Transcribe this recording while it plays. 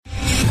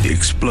The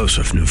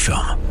explosive new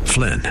film,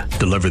 Flynn,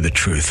 Deliver the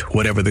Truth,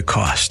 Whatever the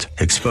Cost,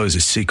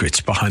 exposes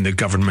secrets behind the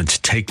government's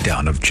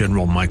takedown of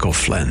General Michael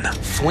Flynn.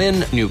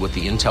 Flynn knew what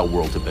the intel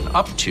world had been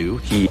up to.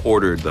 He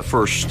ordered the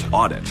first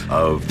audit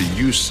of the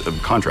use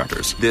of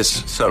contractors.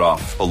 This set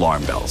off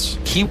alarm bells.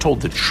 He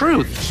told the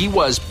truth. He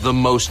was the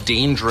most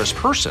dangerous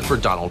person for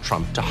Donald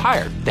Trump to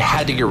hire. They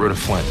had to get rid of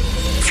Flynn.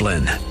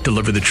 Flynn,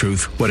 Deliver the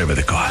Truth, Whatever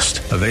the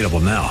Cost. Available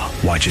now.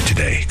 Watch it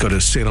today. Go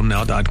to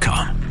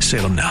salemnow.com.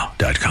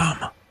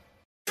 salemnow.com.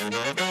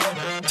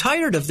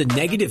 Tired of the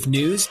negative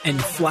news and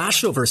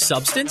flashover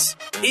substance?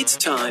 It's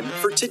time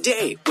for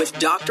Today with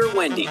Dr.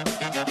 Wendy.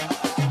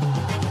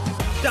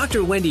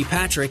 Dr. Wendy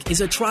Patrick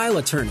is a trial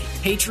attorney,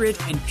 patriot,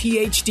 and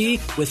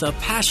PhD with a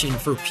passion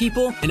for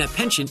people and a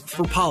penchant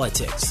for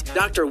politics.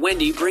 Dr.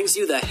 Wendy brings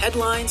you the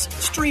headlines,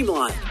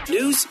 streamlined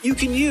news you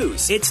can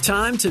use. It's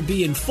time to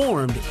be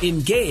informed,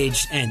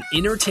 engaged, and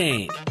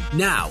entertained.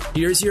 Now,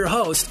 here's your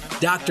host,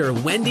 Dr.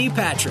 Wendy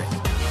Patrick.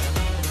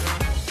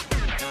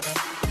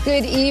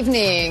 Good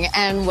evening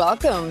and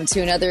welcome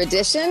to another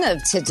edition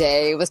of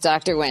Today with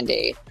Dr.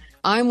 Wendy.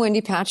 I'm Wendy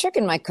Patrick,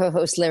 and my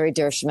co-host Larry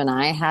Dersham and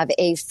I have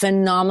a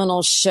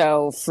phenomenal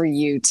show for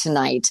you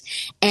tonight.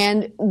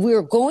 And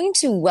we're going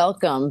to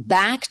welcome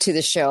back to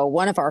the show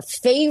one of our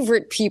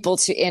favorite people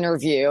to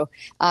interview.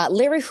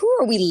 Larry, who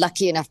are we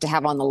lucky enough to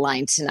have on the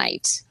line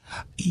tonight?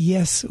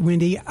 Yes,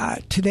 Wendy.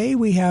 Today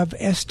we have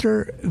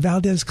Esther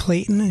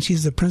Valdez-Clayton, and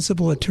she's the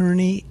principal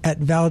attorney at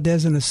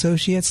Valdez &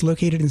 Associates,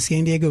 located in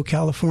San Diego,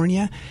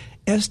 California.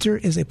 Esther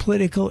is a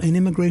political and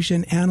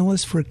immigration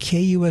analyst for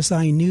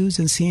KUSI News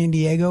in San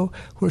Diego,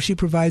 where she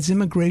provides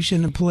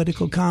immigration and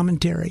political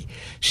commentary.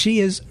 She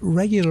is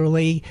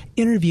regularly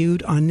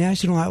interviewed on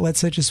national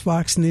outlets such as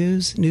Fox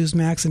News,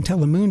 Newsmax, and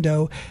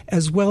Telemundo,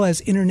 as well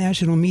as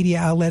international media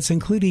outlets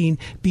including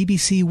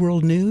BBC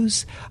World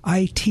News,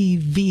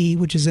 ITV,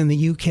 which is in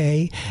the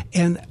UK,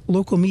 and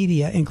local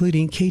media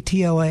including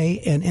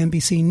KTLA and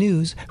NBC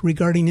News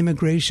regarding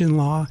immigration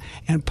law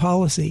and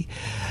policy.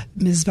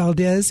 Ms.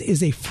 Valdez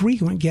is a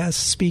frequent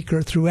guest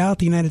speaker throughout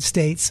the United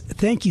States.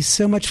 Thank you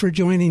so much for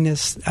joining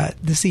us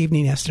this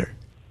evening, Esther.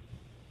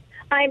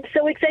 I'm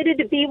so excited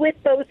to be with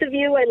both of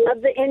you. I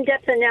love the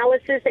in-depth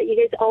analysis that you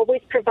guys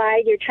always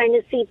provide. You're trying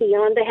to see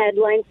beyond the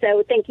headlines,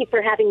 so thank you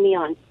for having me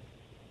on.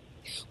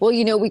 Well,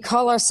 you know, we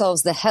call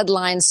ourselves the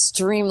Headlines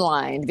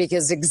Streamlined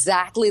because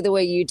exactly the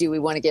way you do, we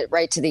want to get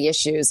right to the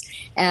issues.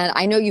 And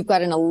I know you've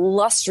got an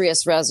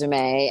illustrious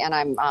resume, and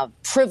I'm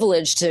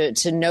privileged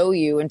to know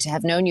you and to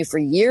have known you for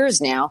years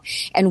now.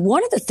 And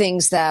one of the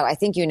things that I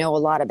think you know a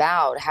lot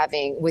about,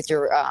 having with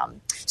your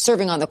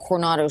serving on the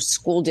Coronado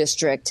School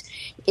District,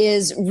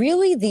 is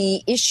really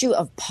the issue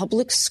of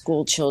public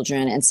school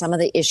children and some of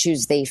the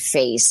issues they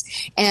face.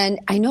 And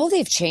I know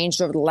they've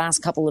changed over the last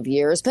couple of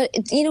years, but,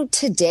 you know,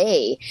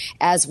 today,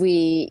 as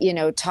we,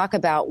 talk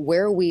about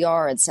where we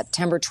are in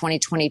September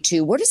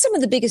 2022, what are some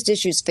of the biggest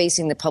issues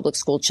facing the public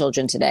school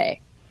children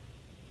today?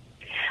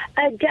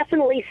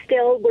 Definitely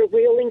still, we're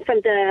reeling from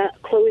the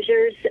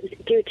closures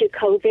due to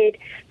COVID,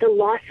 the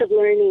loss of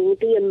learning,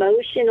 the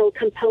emotional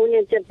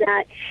component of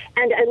that.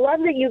 And I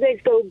love that you guys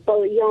go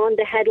beyond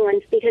the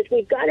headlines because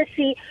we've got to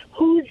see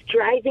who's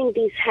driving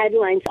these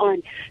headlines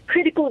on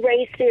critical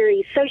race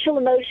theory, social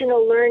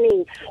emotional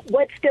learning,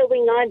 what's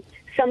going on.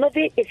 Some of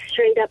it is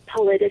straight up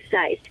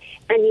politicized.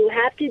 And you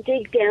have to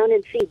dig down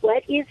and see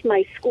what is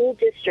my school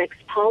district's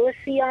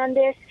policy on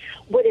this,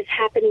 what is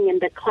happening in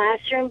the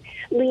classroom,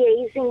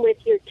 liaising with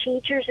your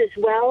teachers as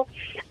well.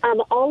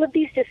 All of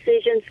these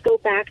decisions go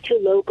back to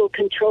local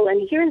control.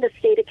 And here in the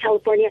state of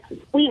California,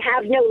 we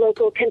have no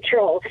local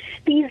control.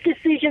 These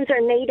decisions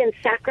are made in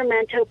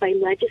Sacramento by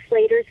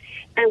legislators.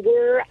 And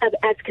we're,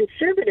 as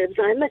conservatives,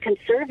 I'm a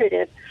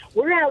conservative,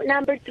 we're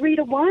outnumbered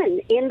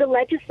 3-1 in the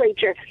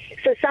legislature.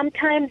 So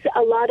sometimes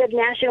a lot of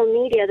national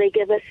media, they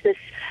give us this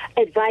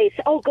advice,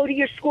 go to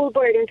your school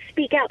board and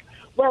speak out.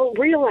 Well,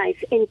 realize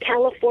in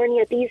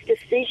California, these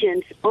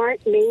decisions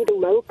aren't made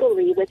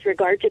locally with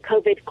regard to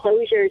COVID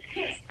closures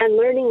and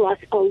learning loss.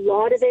 A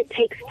lot of it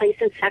takes place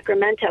in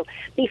Sacramento.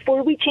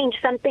 Before we change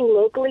something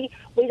locally,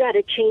 we got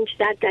to change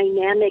that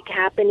dynamic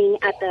happening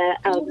at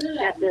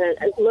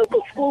the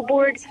local school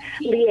board,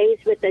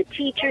 liaise with the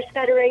Teachers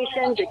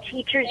Federation, the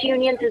teachers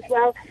unions as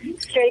well,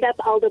 straight up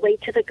all the way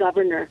to the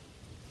governor.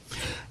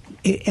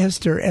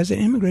 Esther, as an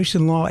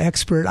immigration law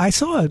expert, I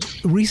saw a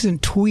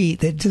recent tweet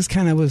that just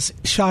kind of was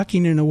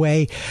shocking in a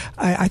way.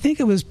 I think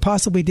it was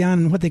possibly down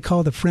in what they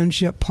call the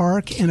Friendship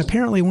Park, and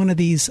apparently one of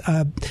these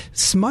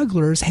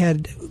smugglers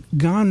had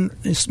gone,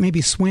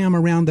 maybe swam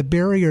around the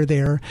barrier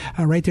there,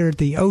 right there at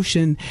the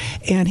ocean,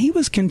 and he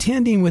was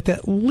contending with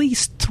at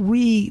least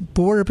 3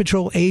 Border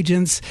Patrol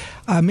agents,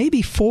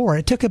 maybe 4.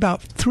 It took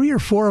about 3 or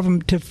 4 of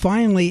them to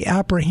finally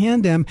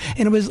apprehend him,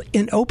 and it was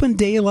in open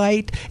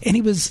daylight, and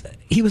he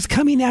was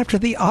coming after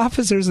the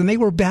officers, and they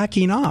were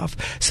backing off.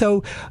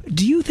 So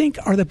do you think,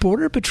 are the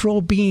Border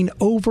Patrol being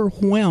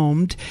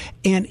overwhelmed?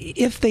 And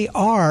if they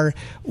are,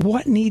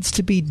 what needs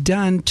to be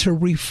done to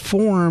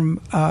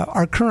reform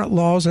our current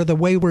laws or the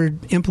way we're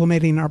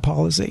implementing our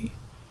policy?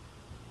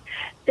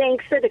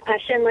 Thanks for the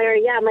question,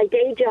 Larry. Yeah, my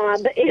day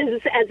job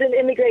is as an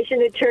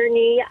immigration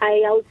attorney.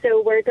 I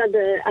also work on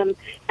the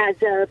as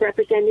a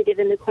representative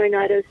in the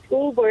Coronado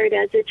School Board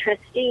as a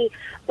trustee.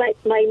 But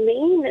my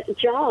main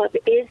job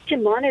is to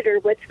monitor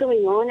what's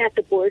going on at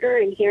the border.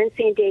 And here in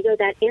San Diego,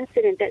 that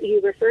incident that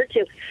you referred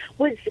to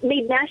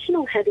made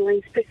national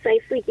headlines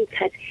precisely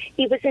because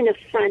it was an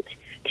affront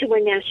to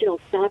our national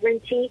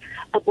sovereignty.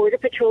 Border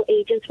Patrol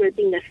agents were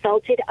being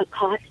assaulted,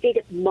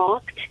 accosted,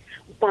 mocked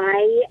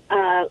by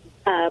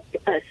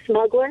a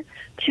smuggler.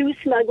 2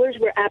 smugglers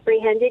were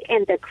apprehended,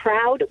 and the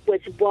crowd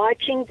was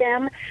watching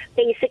them,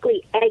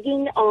 basically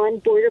egging on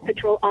Border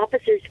Patrol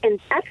officers. And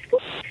that's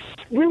what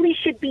really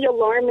should be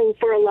alarming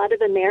for a lot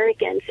of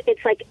Americans.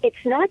 It's like,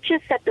 it's not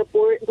just that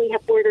we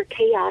have border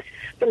chaos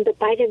from the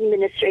Biden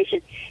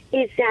administration,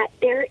 is that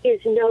there is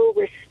no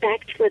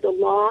respect for the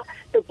law,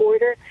 the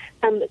border.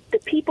 The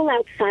people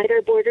outside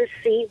our borders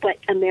see what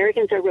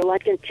Americans are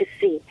reluctant to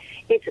see.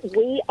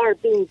 We are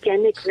being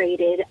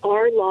denigrated,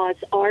 our laws,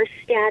 our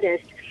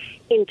status,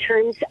 in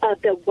terms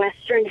of the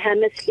Western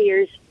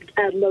Hemisphere's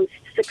most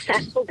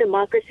successful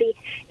democracy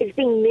is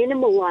being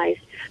minimalized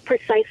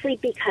precisely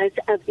because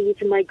of these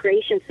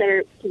migrations that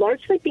are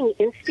largely being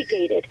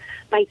instigated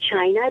by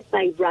China,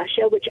 by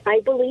Russia, which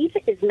I believe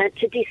is meant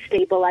to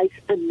destabilize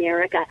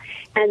America.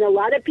 And a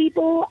lot of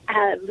people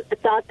have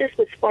thought this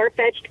was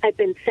far-fetched. I've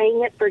been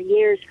saying it for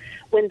years.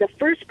 When the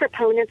first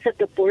proponents of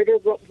the border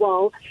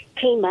wall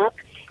came up,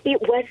 it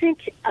wasn't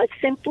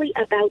simply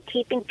about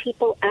keeping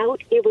people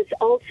out. It was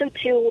also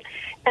to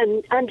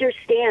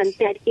understand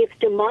that if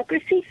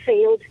democracy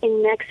fails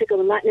in Mexico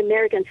and Latin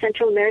America and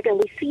Central America, and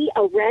we see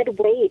a red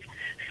wave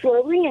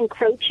slowly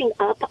encroaching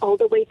up all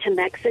the way to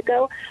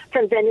Mexico,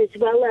 from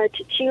Venezuela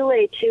to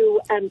Chile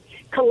to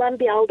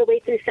Colombia, all the way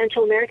through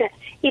Central America,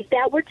 if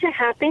that were to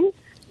happen,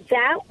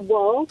 that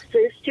wall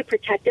serves to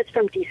protect us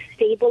from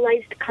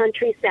destabilized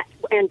countries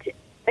and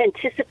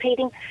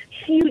anticipating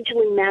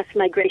hugely mass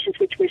migrations,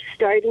 which we're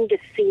starting to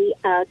see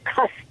a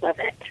cusp of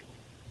it.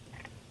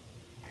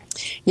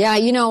 Yeah,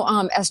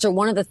 Esther,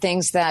 one of the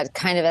things that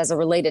kind of as a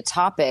related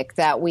topic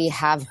that we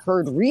have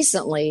heard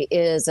recently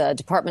is a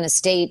Department of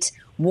State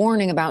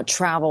warning about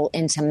travel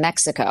into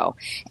Mexico.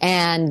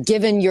 And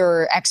given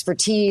your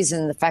expertise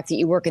and the fact that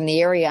you work in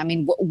the area, I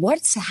mean,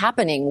 what's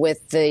happening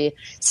with the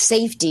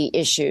safety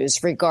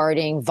issues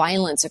regarding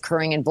violence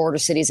occurring in border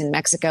cities in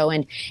Mexico?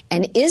 And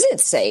is it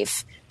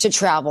safe to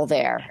travel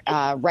there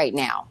right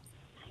now?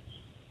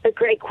 A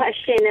great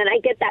question, and I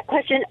get that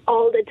question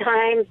all the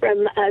time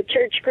from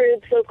church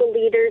groups, local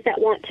leaders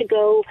that want to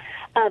go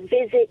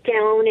visit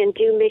down and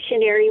do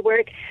missionary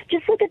work.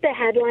 Just look at the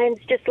headlines.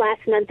 Just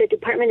last month, the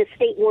Department of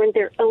State warned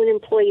their own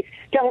employees,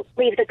 don't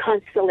leave the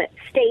consulate,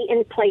 stay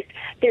in place.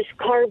 There's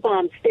car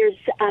bombs. There's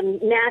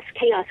mass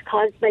chaos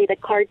caused by the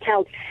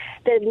cartels.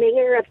 The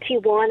mayor of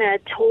Tijuana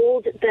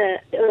told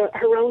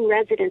her own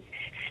residents,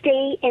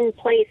 stay in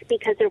place,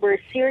 because there were a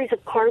series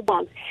of car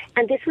bombs.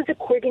 And this was a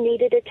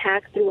coordinated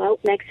attack throughout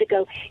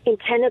Mexico in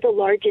 10 of the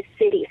largest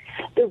cities.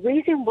 The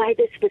reason why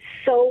this was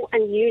so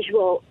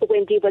unusual,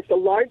 Wendy, was the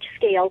large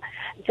scale,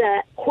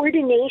 the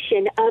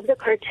coordination of the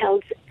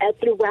cartels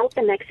throughout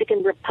the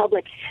Mexican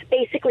Republic,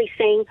 basically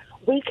saying,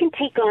 we can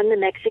take on the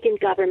Mexican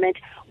government,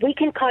 we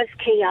can cause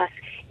chaos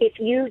if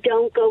you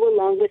don't go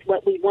along with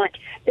what we want.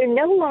 They're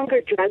no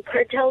longer drug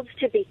cartels,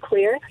 to be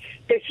clear.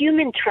 They're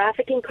human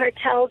trafficking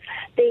cartels.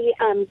 They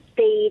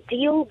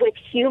deal with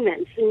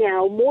humans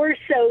now, more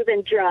so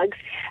than drugs,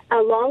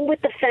 along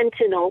with the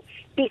fentanyl,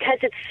 because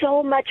it's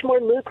so much more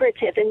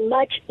lucrative and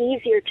much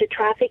easier to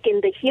traffic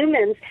in the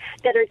humans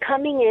that are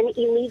coming in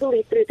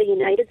illegally through the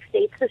United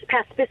States. This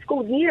past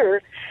fiscal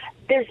year,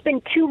 there's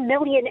been 2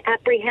 million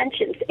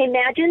apprehensions.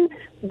 Imagine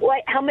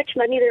how much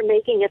money they're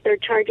making if they're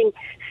charging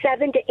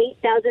 $7,000 to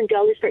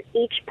 $8,000 for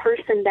each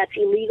person that's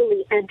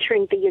illegally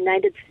entering the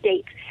United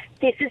States.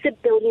 This is $1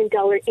 billion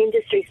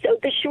industry. So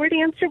the short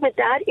answer with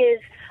that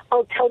is,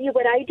 I'll tell you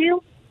what I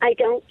do. I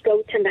don't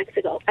go to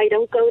Mexico. I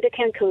don't go to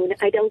Cancun.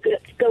 I don't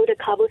go to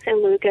Cabo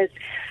San Lucas.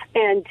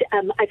 And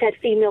I've had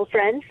female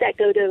friends that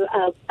go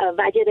to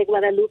Valle de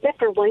Guadalupe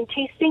for wine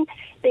tasting.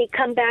 They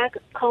come back,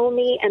 call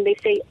me, and they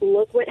say,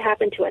 look what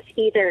happened to us.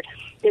 Either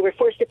they were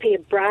forced to pay a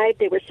bribe,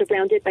 they were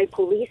surrounded by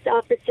police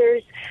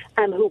officers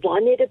who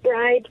wanted a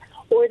bribe,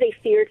 or they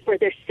feared for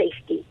their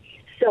safety.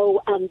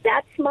 So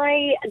that's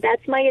my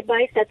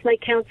advice, that's my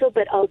counsel,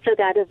 but also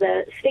that of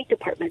the State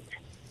Department.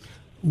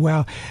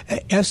 Well,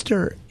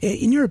 Esther,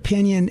 in your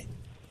opinion,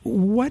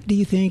 what do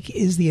you think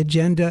is the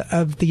agenda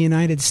of the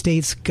United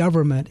States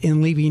government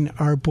in leaving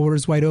our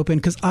borders wide open?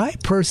 Because I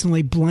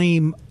personally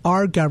blame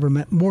our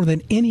government more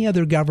than any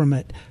other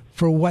government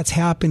for what's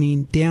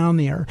happening down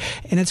there.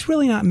 And it's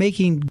really not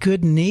making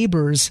good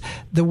neighbors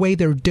the way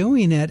they're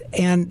doing it.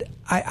 And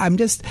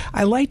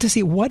I like to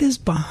see what is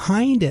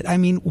behind it. I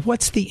mean,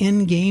 what's the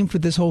end game for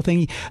this whole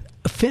thing?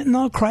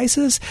 Fentanyl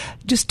crisis,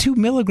 just 2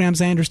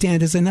 milligrams, I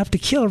understand, is enough to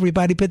kill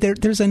everybody. But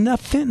there's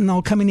enough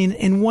fentanyl coming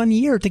in 1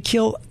 year to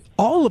kill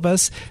all of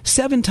us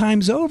 7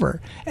 times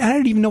over. And I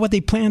don't even know what they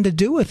plan to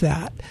do with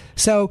that.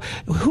 So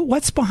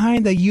what's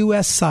behind the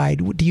U.S.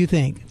 side, do you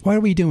think? Why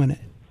are we doing it?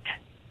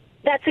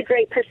 That's a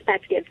great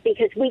perspective,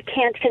 because we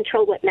can't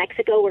control what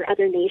Mexico or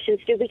other nations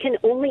do. We can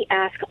only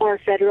ask our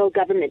federal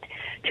government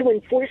to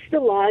enforce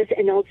the laws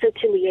and also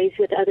to liaise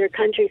with other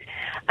countries.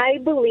 I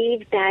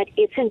believe that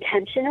it's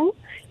intentional,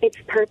 it's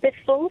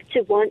purposeful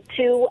to want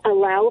to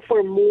allow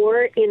for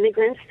more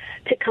immigrants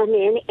to come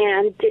in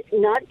and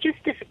not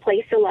just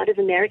displace a lot of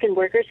American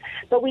workers,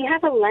 but we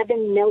have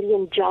 11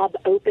 million job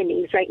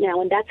openings right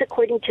now, and that's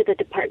according to the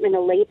Department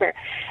of Labor.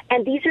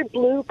 And these are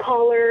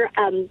blue-collar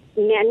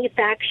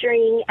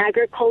manufacturing,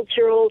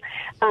 agricultural,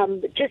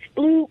 just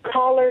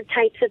blue-collar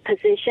types of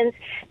positions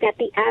that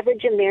the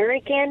average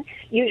American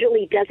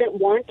usually doesn't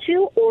want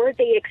to, or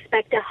they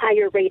expect a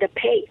higher rate of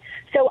pay.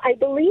 So I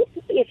believe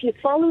if you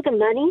follow the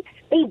money,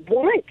 they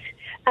want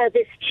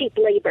this cheap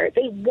labor.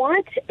 They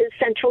want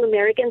Central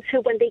Americans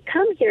who, when they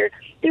come here,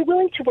 they're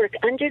willing to work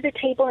under the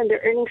table, and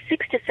they're earning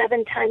 6 to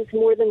 7 times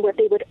more than what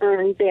they would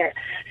earn there.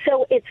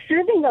 So it's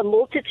serving a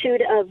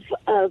multitude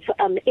of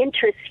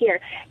interests here.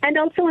 And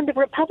also on the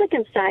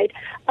Republican side,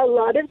 a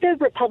lot of the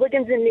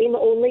Republicans, in name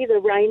only, the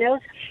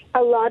rhinos,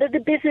 a lot of the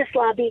business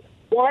lobby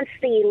wants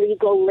the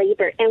illegal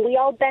labor, and we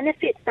all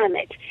benefit from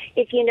it.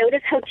 If you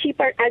notice how cheap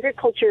our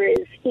agriculture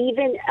is,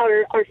 even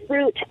our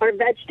fruit, our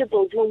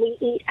vegetables, when we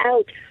eat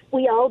out,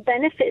 we all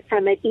benefit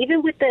from it.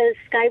 Even with the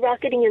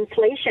skyrocketing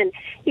inflation,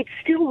 it's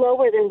still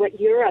lower than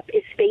what Europe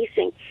is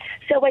facing.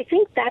 So I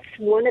think that's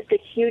one of the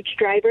huge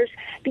drivers.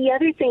 The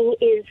other thing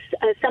is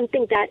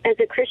something that, as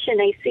a Christian,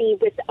 I see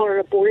with our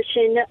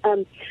abortion,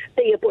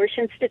 the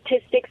abortion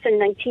statistics in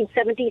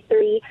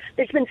 1973.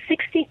 There's been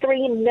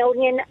 63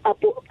 million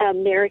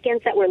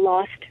Americans that were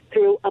lost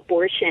through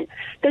abortion.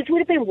 Those would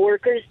have been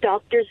workers,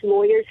 doctors,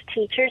 lawyers,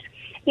 teachers.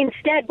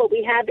 Instead, what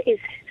we have is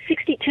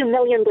 62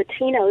 million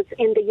Latinos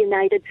in the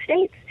United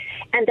States.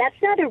 And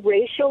that's not a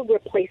racial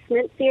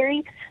replacement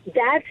theory.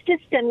 That's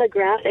just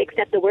demographics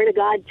that the Word of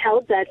God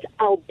tells us.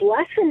 I'll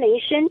bless a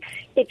nation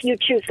if you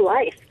choose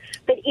life.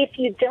 But if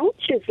you don't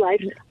choose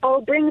life,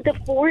 I'll bring the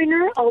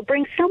foreigner, I'll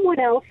bring someone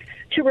else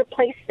to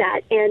replace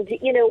that. And,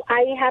 you know,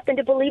 I happen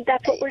to believe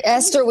that's what we're seeing.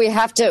 Esther,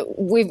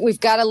 we've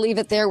got to leave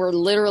it there. We're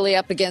literally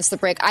up against the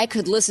break. I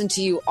could listen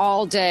to you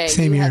all day.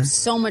 Same here. You have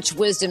so much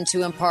wisdom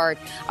to impart.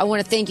 I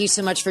want to thank you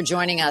so much for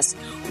joining us.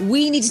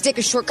 We need to take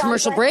a short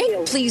commercial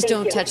break. Please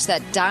don't touch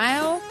that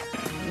dial.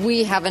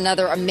 We have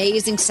another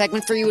amazing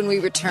segment for you when we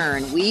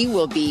return. We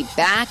will be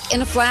back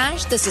in a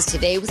flash. This is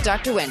Today with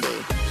Dr. Wendy.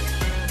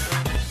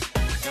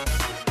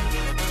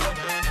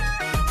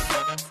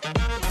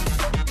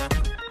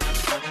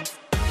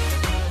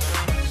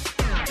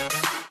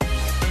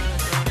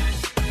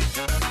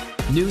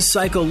 News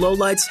cycle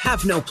lowlights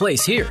have no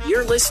place here.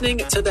 You're listening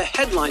to the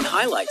headline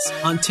highlights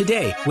on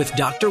Today with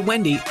Dr.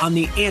 Wendy on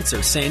The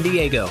Answer San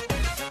Diego.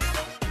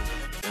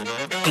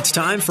 It's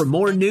time for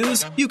more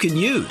news you can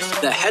use.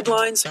 The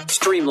headlines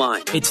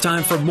streamlined. It's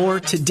time for more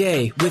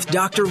Today with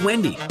Dr.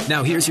 Wendy.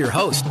 Now here's your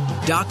host,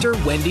 Dr.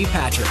 Wendy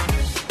Patrick.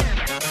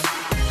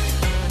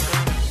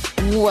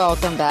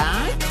 Welcome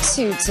back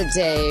to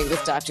Today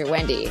with Dr.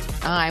 Wendy.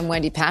 I'm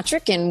Wendy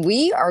Patrick, and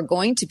we are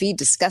going to be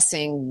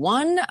discussing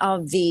one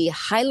of the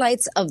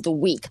highlights of the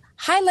week.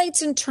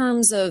 Highlights in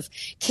terms of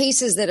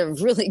cases that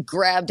have really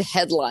grabbed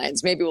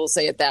headlines. Maybe we'll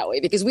say it that way,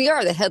 because we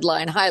are the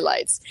headline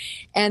highlights.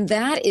 And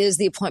that is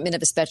the appointment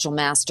of a special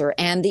master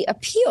and the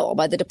appeal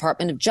by the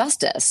Department of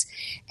Justice.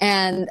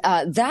 And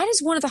that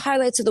is one of the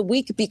highlights of the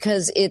week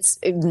because it's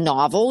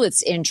novel,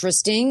 it's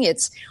interesting,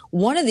 it's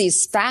one of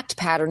these fact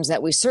patterns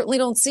that we certainly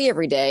don't see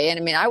every day. And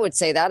I mean, I would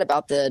say that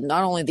about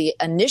not only the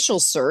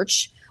initial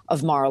search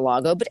of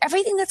Mar-a-Lago, but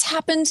everything that's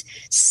happened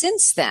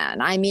since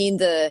then. I mean,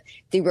 the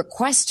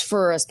request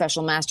for a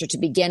special master to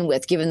begin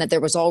with, given that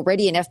there was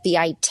already an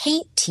FBI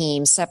taint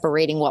team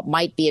separating what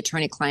might be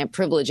attorney-client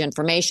privilege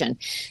information.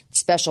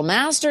 Special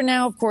master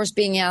now, of course,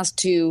 being asked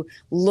to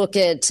look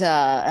at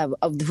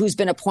who's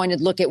been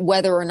appointed, look at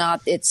whether or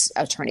not it's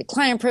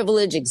attorney-client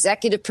privilege,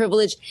 executive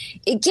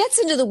privilege. It gets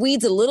into the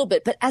weeds a little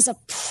bit, but as a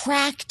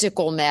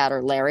practical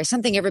matter, Larry,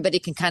 something everybody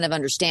can kind of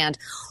understand,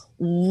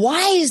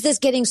 why is this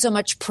getting so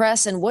much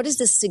press, and what is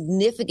the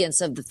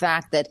significance of the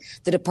fact that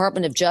the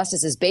Department of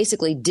Justice is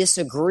basically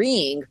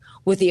disagreeing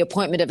with the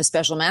appointment of a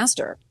special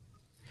master?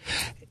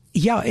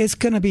 Yeah, it's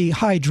going to be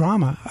high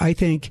drama, I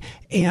think.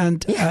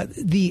 And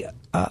it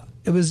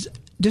was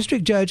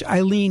District Judge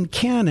Eileen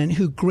Cannon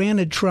who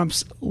granted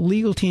Trump's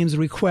legal team's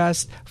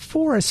request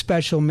for a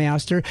special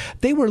master.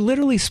 They were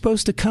literally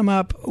supposed to come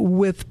up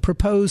with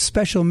proposed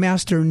special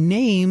master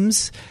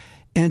names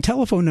and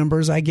telephone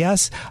numbers, I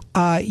guess,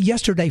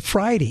 yesterday,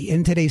 Friday,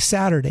 and today's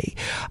Saturday.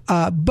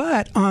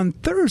 But on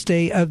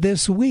Thursday of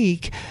this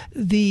week,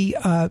 the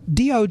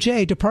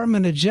DOJ,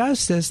 Department of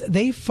Justice,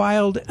 they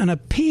filed an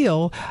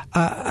appeal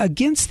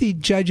against the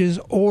judge's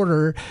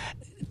order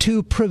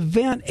to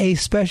prevent a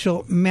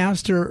special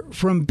master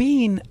from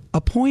being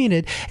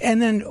appointed.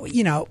 And then,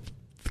 you know,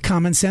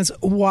 common sense,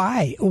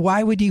 why?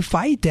 Why would you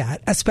fight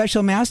that? A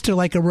special master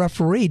like a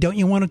referee, don't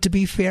you want it to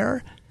be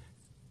fair?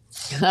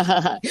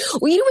 Well,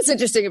 you know what's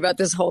interesting about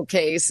this whole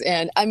case,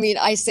 and I mean,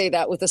 I say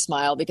that with a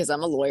smile because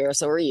I'm a lawyer,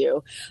 so are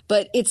you,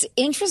 but it's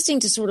interesting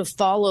to sort of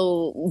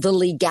follow the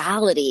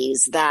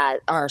legalities that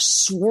are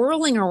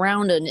swirling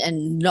around a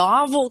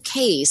novel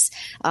case,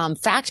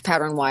 fact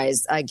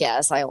pattern-wise, I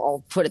guess.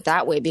 I'll put it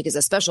that way because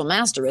a special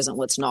master isn't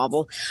what's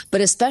novel,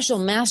 but a special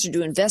master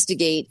to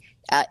investigate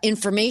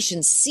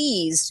information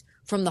seized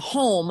from the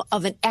home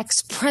of an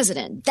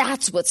ex-president.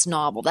 That's what's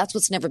novel. That's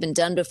what's never been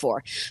done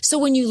before. So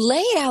when you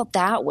lay it out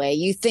that way,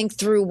 you think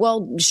through,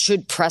 well,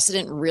 should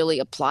precedent really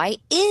apply?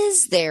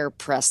 Is there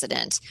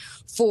precedent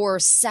for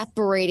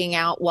separating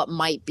out what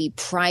might be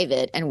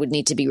private and would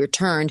need to be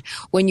returned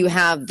when you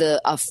have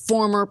a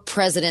former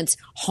president's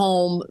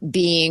home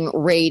being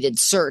raided,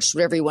 searched,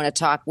 whatever you want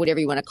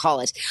to call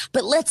it.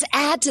 But let's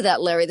add to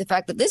that, Larry, the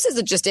fact that this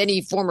isn't just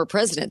any former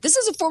president. This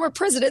is a former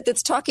president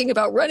that's talking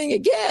about running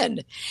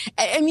again.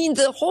 I mean,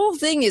 the whole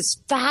thing is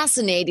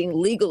fascinating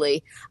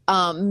legally,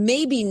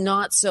 maybe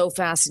not so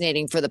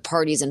fascinating for the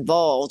parties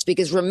involved,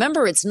 because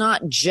remember, it's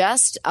not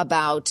just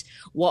about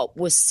what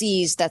was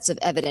seized that's of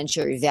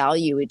evidentiary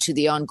value to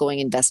the ongoing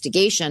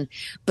investigation,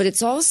 but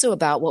it's also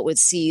about what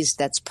was seized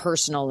that's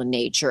personal in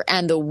nature,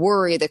 and the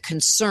worry, the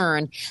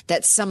concern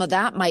that some of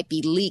that might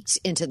be leaked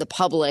into the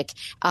public,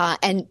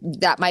 and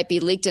that might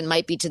be leaked and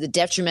might be to the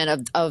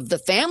detriment of the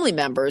family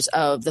members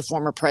of the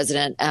former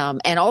president,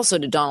 and also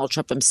to Donald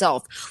Trump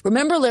himself.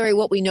 Remember, Larry,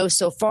 what we know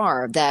so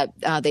far, that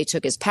they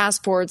took his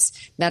passports,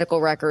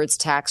 medical records,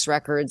 tax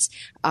records.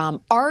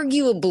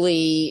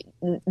 Arguably,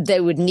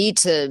 they would need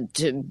to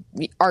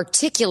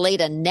articulate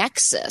a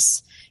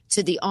nexus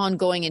to the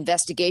ongoing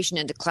investigation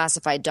into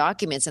classified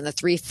documents and the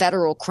 3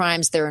 federal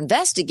crimes they're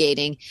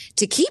investigating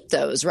to keep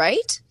those,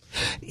 right?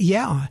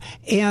 Yeah.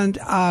 And,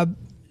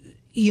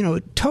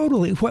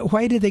 totally.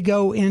 Why did they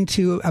go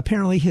into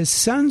apparently his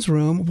son's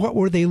room? What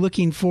were they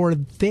looking for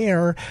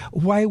there?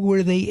 Why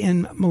were they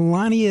in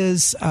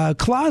Melania's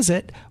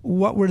closet?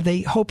 What were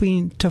they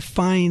hoping to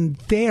find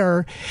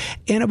there?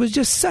 And it was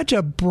just such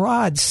a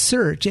broad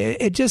search.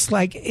 It just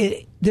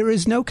there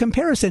is no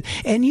comparison.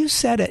 And you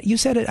said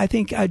it, I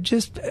think,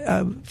 just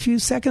a few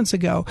seconds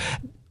ago.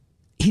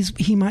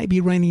 He might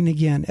be running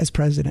again as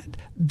president.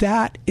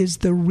 That is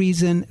the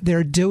reason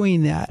they're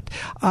doing that,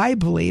 I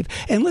believe.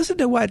 And listen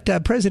to what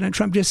President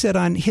Trump just said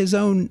on his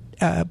own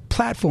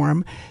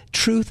platform,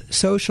 Truth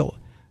Social.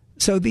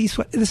 So this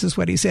is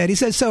what he said. He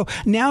said, so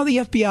now the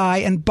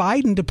FBI and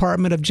Biden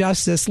Department of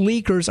Justice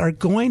leakers are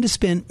going to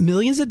spend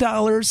millions of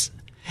dollars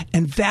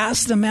and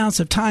vast amounts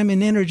of time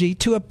and energy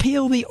to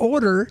appeal the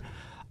order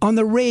on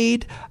the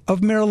raid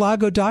of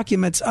Mar-a-Lago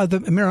documents, of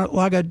the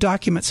Mar-a-Lago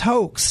documents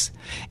hoax.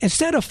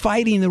 Instead of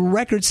fighting the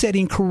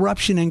record-setting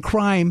corruption and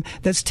crime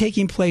that's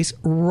taking place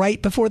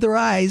right before their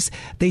eyes,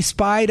 they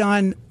spied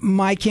on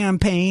my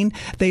campaign.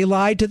 They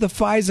lied to the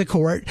FISA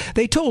court.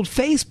 They told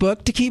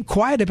Facebook to keep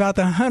quiet about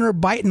the Hunter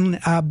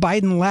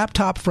Biden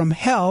laptop from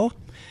hell.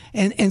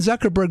 And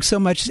Zuckerberg so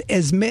much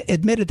as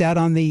admitted that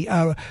on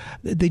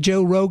the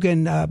Joe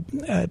Rogan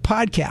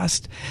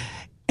podcast.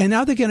 And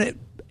now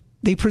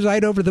they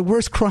preside over the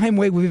worst crime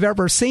wave we've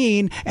ever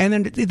seen, and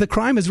then the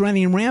crime is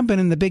running rampant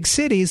in the big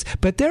cities,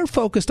 but they're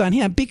focused on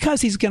him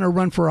because he's going to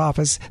run for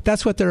office.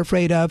 That's what they're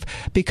afraid of,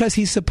 because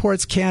he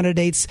supports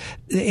candidates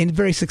and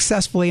very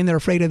successfully, and they're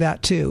afraid of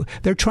that too.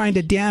 They're trying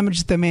to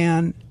damage the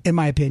man, in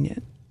my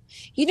opinion.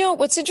 You know,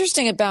 what's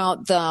interesting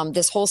about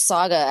this whole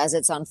saga as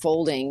it's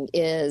unfolding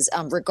is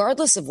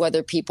regardless of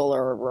whether people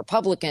are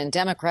Republican,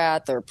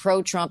 Democrat, they're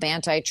pro-Trump,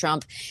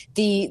 anti-Trump,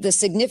 the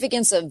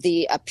significance of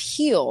the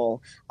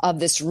appeal of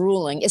this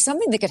ruling is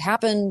something that could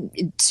happen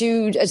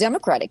to a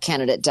Democratic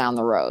candidate down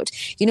the road.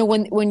 You know,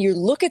 when you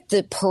look at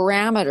the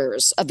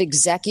parameters of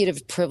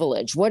executive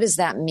privilege, what does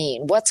that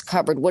mean? What's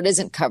covered? What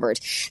isn't covered?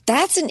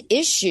 That's an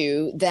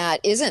issue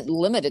that isn't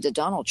limited to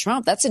Donald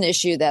Trump. That's an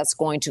issue that's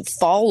going to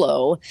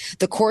follow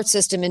the court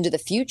system into the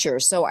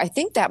future. So I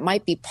think that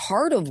might be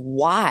part of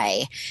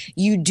why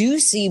you do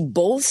see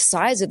both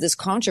sides of this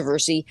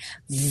controversy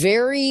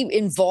very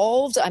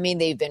involved. I mean,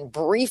 they've been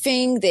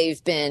briefing,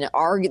 they've been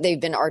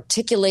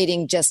articulating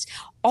just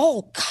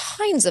all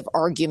kinds of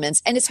arguments,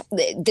 and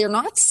they're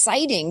not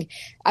citing.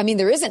 I mean,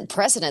 there isn't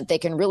precedent they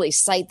can really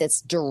cite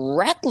that's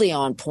directly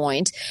on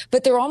point,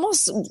 but they're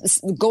almost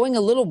going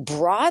a little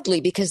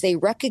broadly because they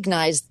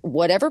recognize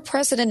whatever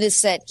precedent is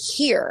set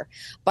here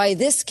by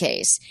this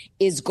case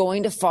is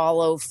going to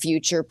follow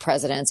future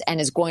presidents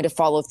and is going to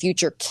follow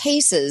future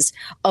cases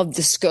of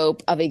the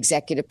scope of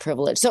executive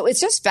privilege. So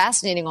it's just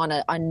fascinating on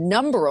a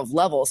number of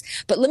levels.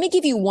 But let me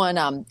give you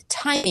one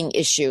timing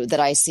issue that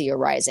I see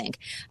arising.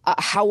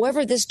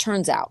 However this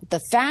turns out, the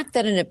fact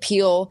that an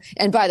appeal,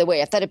 and by the way,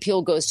 if that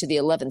appeal goes to the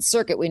 11th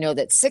Circuit, we know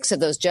that 6 of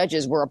those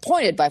judges were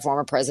appointed by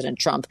former President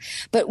Trump.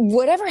 But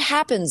whatever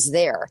happens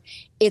there,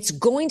 it's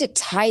going to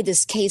tie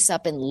this case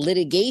up in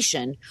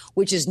litigation,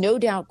 which is no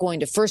doubt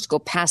going to first go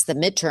past the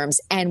midterms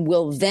and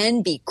will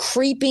then be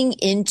creeping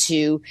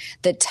into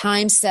the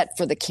time set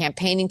for the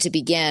campaigning to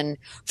begin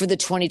for the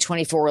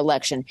 2024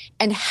 election.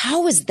 And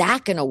how is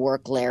that going to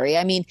work, Larry?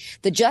 I mean,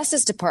 the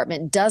Justice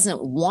Department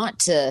doesn't want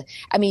to,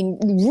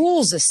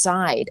 rules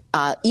aside,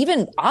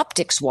 even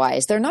optics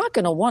wise, they're not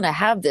going to want to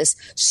have this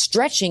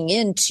stretching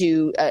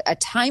into a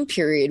time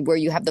period where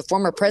you have the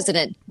former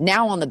president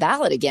now on the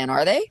ballot again,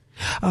 are they?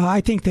 I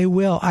think they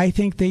will. I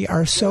think they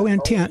are so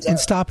intent in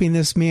stopping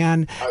this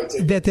man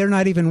that they're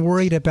not even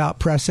worried about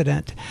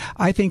precedent.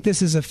 I think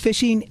this is a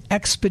fishing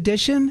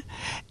expedition,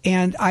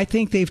 and I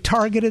think they've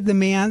targeted the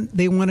man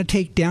they want to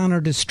take down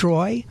or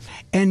destroy,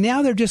 and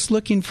now they're just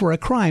looking for a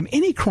crime,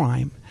 any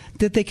crime,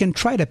 that they can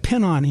try to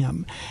pin on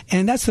him.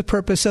 And that's the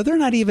purpose. So they're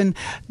not even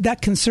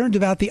that concerned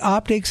about the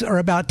optics or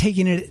about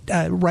taking it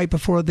right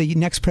before the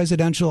next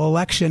presidential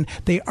election.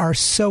 They are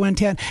so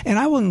intent. And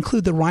I will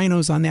include the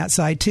rhinos on that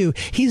side, too.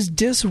 He's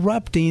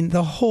disrupting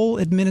the whole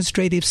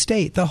administrative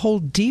state, the whole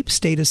deep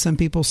state, as some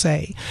people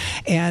say.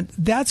 And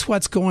that's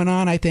what's going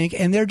on, I think.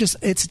 And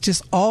it's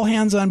just all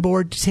hands on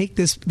board to take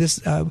this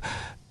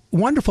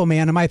wonderful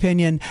man, in my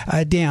opinion,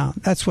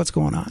 down. That's what's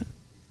going on.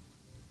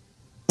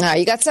 Now,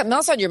 you got something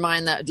else on your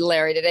mind,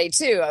 Larry, today,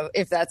 too,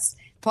 if that's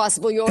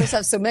possible. You always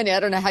have so many.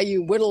 I don't know how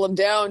you whittle them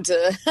down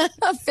to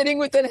fitting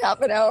within half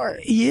an hour.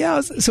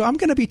 Yeah, so I'm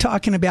going to be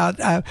talking about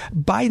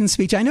Biden's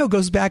speech. I know it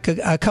goes back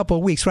a couple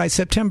of weeks, right?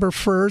 September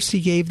 1st,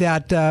 he gave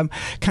that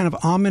kind of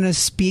ominous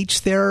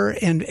speech there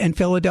in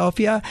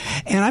Philadelphia.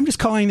 And I'm just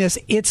calling this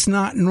It's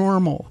Not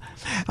Normal.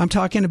 I'm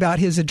talking about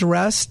his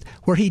address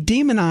where he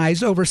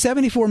demonized over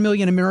 74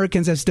 million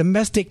Americans as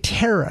domestic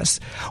terrorists.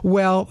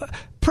 Well,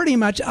 pretty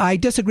much I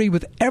disagree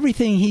with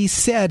everything he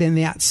said in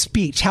that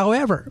speech.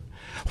 However,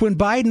 when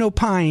Biden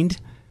opined,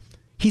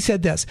 he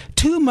said this: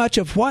 too much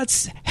of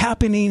what's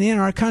happening in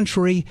our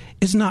country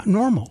is not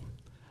normal.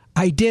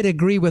 I did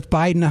agree with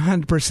Biden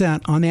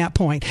 100% on that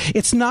point.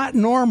 It's not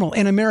normal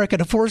in America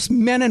to force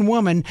men and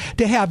women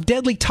to have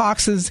deadly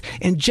toxins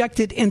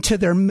injected into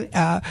their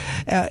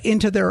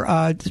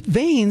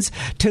veins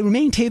to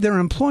maintain their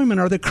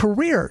employment or their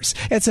careers.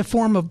 It's a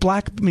form of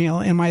blackmail,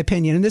 in my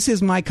opinion. And this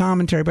is my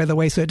commentary, by the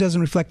way, so it doesn't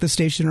reflect the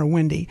station or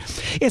Wendy.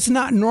 It's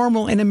not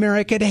normal in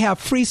America to have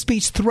free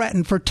speech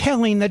threatened for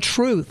telling the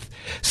truth.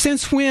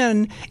 Since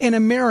when in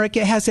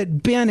America has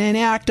it been an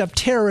act of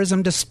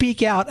terrorism to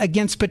speak out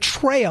against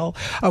betrayal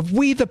of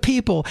we the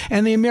people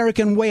and the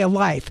American way of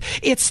life?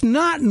 It's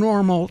not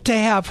normal to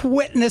have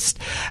witnessed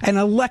an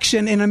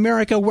election in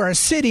America where a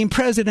sitting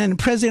president and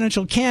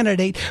presidential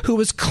candidate who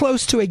was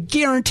close to a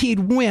guaranteed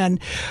win,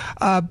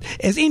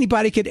 as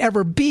anybody could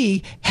ever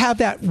be, have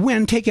that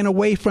win taken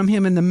away from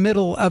him in the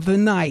middle of the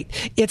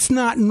night. It's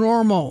not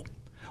normal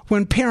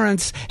when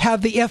parents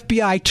have the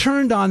FBI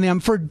turned on them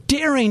for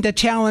daring to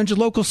challenge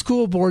local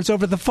school boards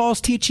over the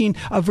false teaching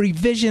of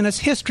revisionist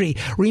history.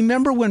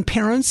 Remember when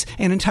parents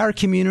and entire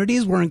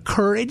communities were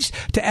encouraged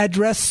to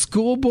address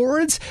school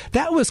boards?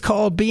 That was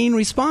called being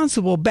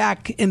responsible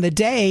back in the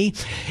day.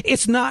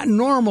 It's not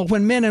normal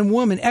when men and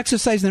women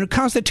exercising their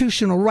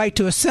constitutional right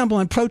to assemble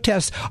and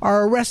protest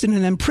are arrested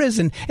and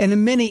imprisoned, and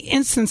in many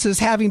instances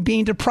having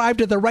been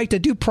deprived of the right to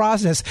due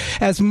process,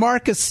 as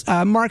Marxist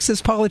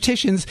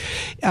politicians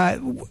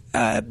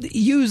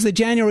use the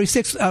January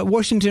 6th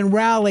Washington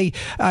rally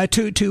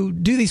to do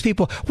these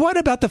people. What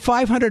about the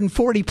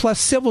 540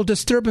 plus civil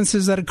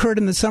disturbances that occurred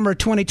in the summer of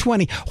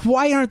 2020?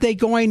 Why aren't they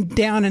going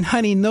down and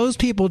hunting those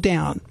people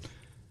down?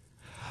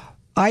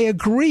 I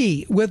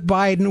agree with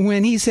Biden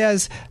when he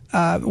says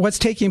what's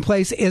taking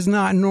place is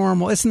not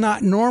normal. It's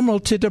not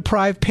normal to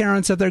deprive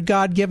parents of their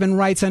God-given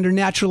rights under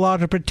natural law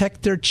to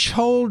protect their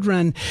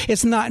children.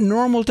 It's not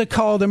normal to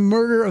call the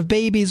murder of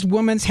babies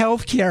women's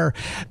health care.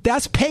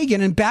 That's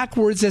pagan and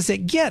backwards as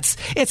it gets.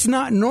 It's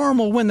not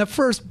normal when the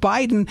first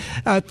Biden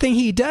thing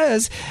he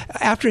does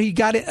after he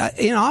got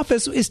in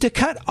office is to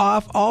cut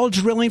off all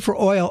drilling for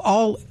oil,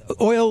 all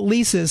oil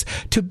leases,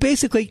 to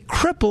basically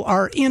cripple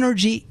our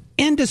energy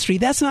industry.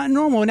 That's not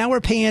normal. Now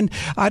we're paying,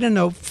 I don't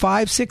know,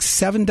 $5,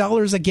 $6,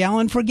 $7 a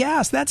gallon for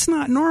gas. That's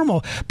not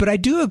normal. But I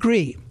do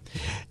agree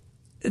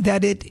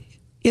that it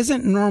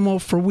isn't normal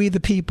for we the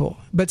people.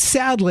 But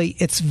sadly,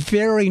 it's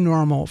very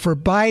normal for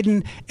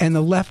Biden and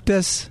the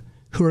leftists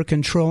who are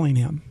controlling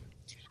him.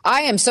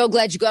 I am so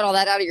glad you got all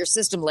that out of your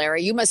system,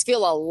 Larry. You must feel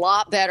a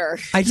lot better.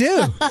 I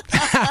do.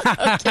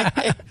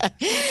 Okay.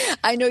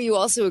 I know you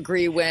also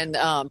agree when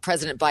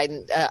President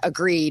Biden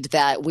agreed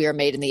that we are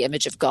made in the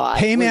image of God.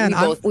 Hey, man.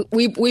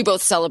 We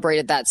both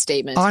celebrated that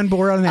statement. On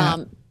board on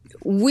that.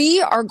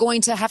 We are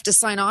going to have to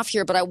sign off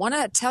here, but I want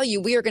to tell you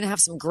we are going to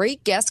have some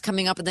great guests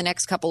coming up in the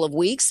next couple of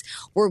weeks.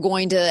 We're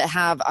going to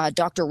have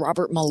Dr.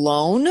 Robert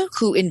Malone,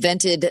 who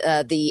invented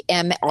the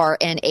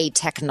mRNA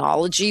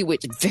technology,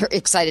 which is very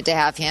excited to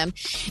have him.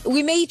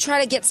 We may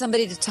try to get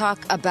somebody to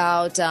talk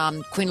about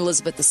Queen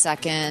Elizabeth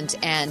II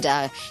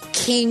and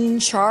King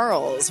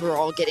Charles. We're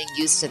all getting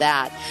used to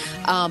that.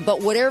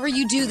 But whatever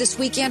you do this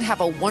weekend, have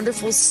a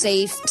wonderful,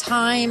 safe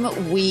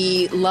time.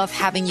 We love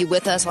having you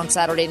with us on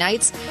Saturday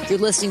nights. You're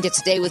listening to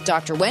Today with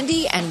Dr.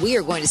 Wendy, and we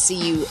are going to see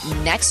you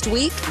next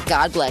week.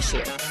 God bless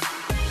you.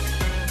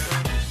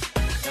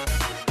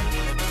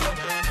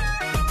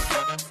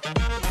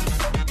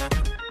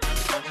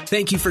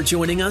 Thank you for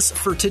joining us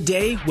for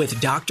Today with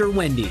Dr.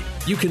 Wendy.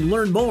 You can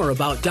learn more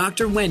about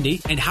Dr.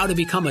 Wendy and how to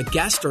become a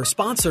guest or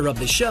sponsor of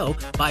the show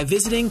by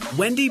visiting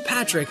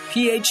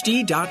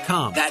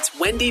wendypatrickphd.com. That's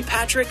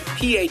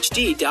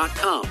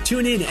wendypatrickphd.com.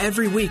 Tune in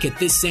every week at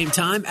this same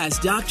time as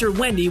Dr.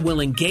 Wendy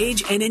will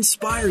engage and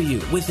inspire you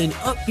with an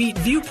upbeat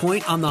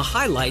viewpoint on the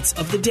highlights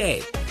of the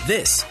day.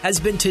 This has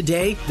been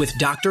Today with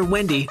Dr.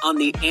 Wendy on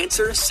The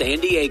Answer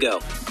San Diego.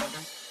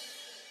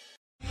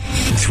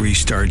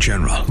 3-star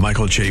General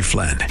Michael J.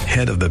 Flynn,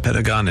 head of the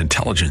Pentagon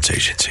Intelligence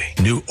Agency,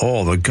 knew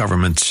all the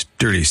government's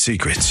dirty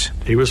secrets.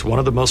 He was one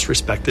of the most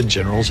respected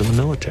generals in the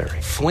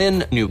military.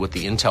 Flynn knew what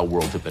the intel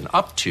world had been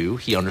up to.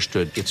 He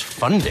understood its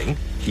funding.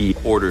 He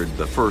ordered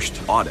the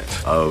first audit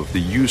of the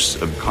use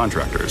of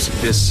contractors.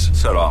 This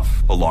set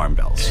off alarm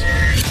bells.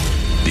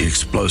 The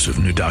explosive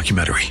new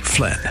documentary,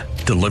 Flynn,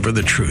 Deliver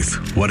the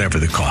Truth, Whatever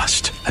the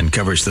Cost,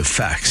 uncovers the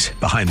facts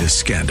behind this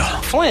scandal.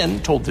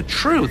 Flynn told the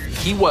truth.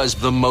 He was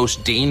the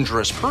most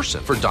dangerous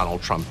person for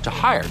Donald Trump to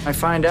hire. I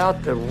find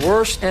out the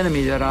worst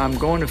enemy that I'm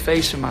going to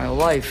face in my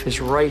life is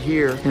right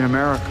here in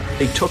America.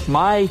 They took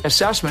my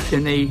assessment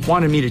and they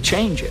wanted me to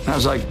change it. And I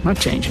was like, I'm not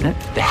changing it.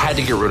 They had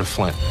to get rid of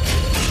Flynn.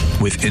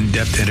 With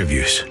in-depth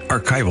interviews,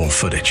 archival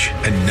footage,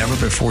 and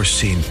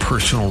never-before-seen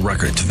personal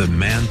records of the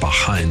man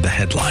behind the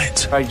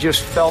headlines. I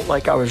just felt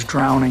like I was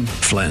drowning.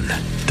 Flynn,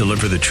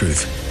 Deliver the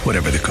Truth,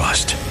 Whatever the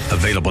Cost.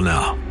 Available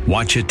now.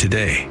 Watch it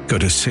today. Go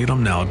to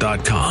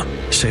salemnow.com.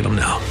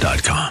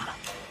 salemnow.com.